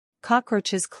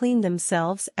Cockroaches clean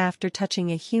themselves after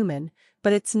touching a human,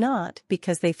 but it's not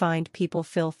because they find people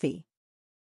filthy.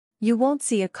 You won't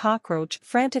see a cockroach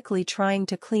frantically trying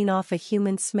to clean off a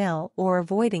human smell or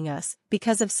avoiding us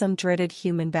because of some dreaded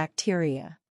human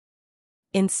bacteria.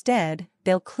 Instead,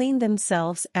 they'll clean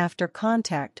themselves after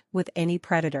contact with any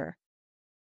predator.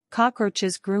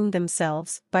 Cockroaches groom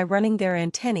themselves by running their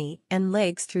antennae and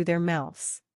legs through their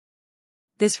mouths.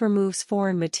 This removes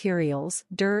foreign materials,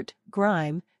 dirt,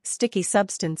 grime, sticky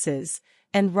substances,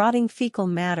 and rotting fecal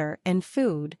matter and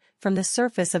food from the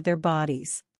surface of their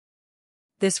bodies.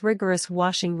 This rigorous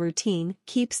washing routine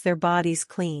keeps their bodies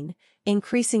clean,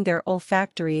 increasing their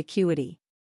olfactory acuity.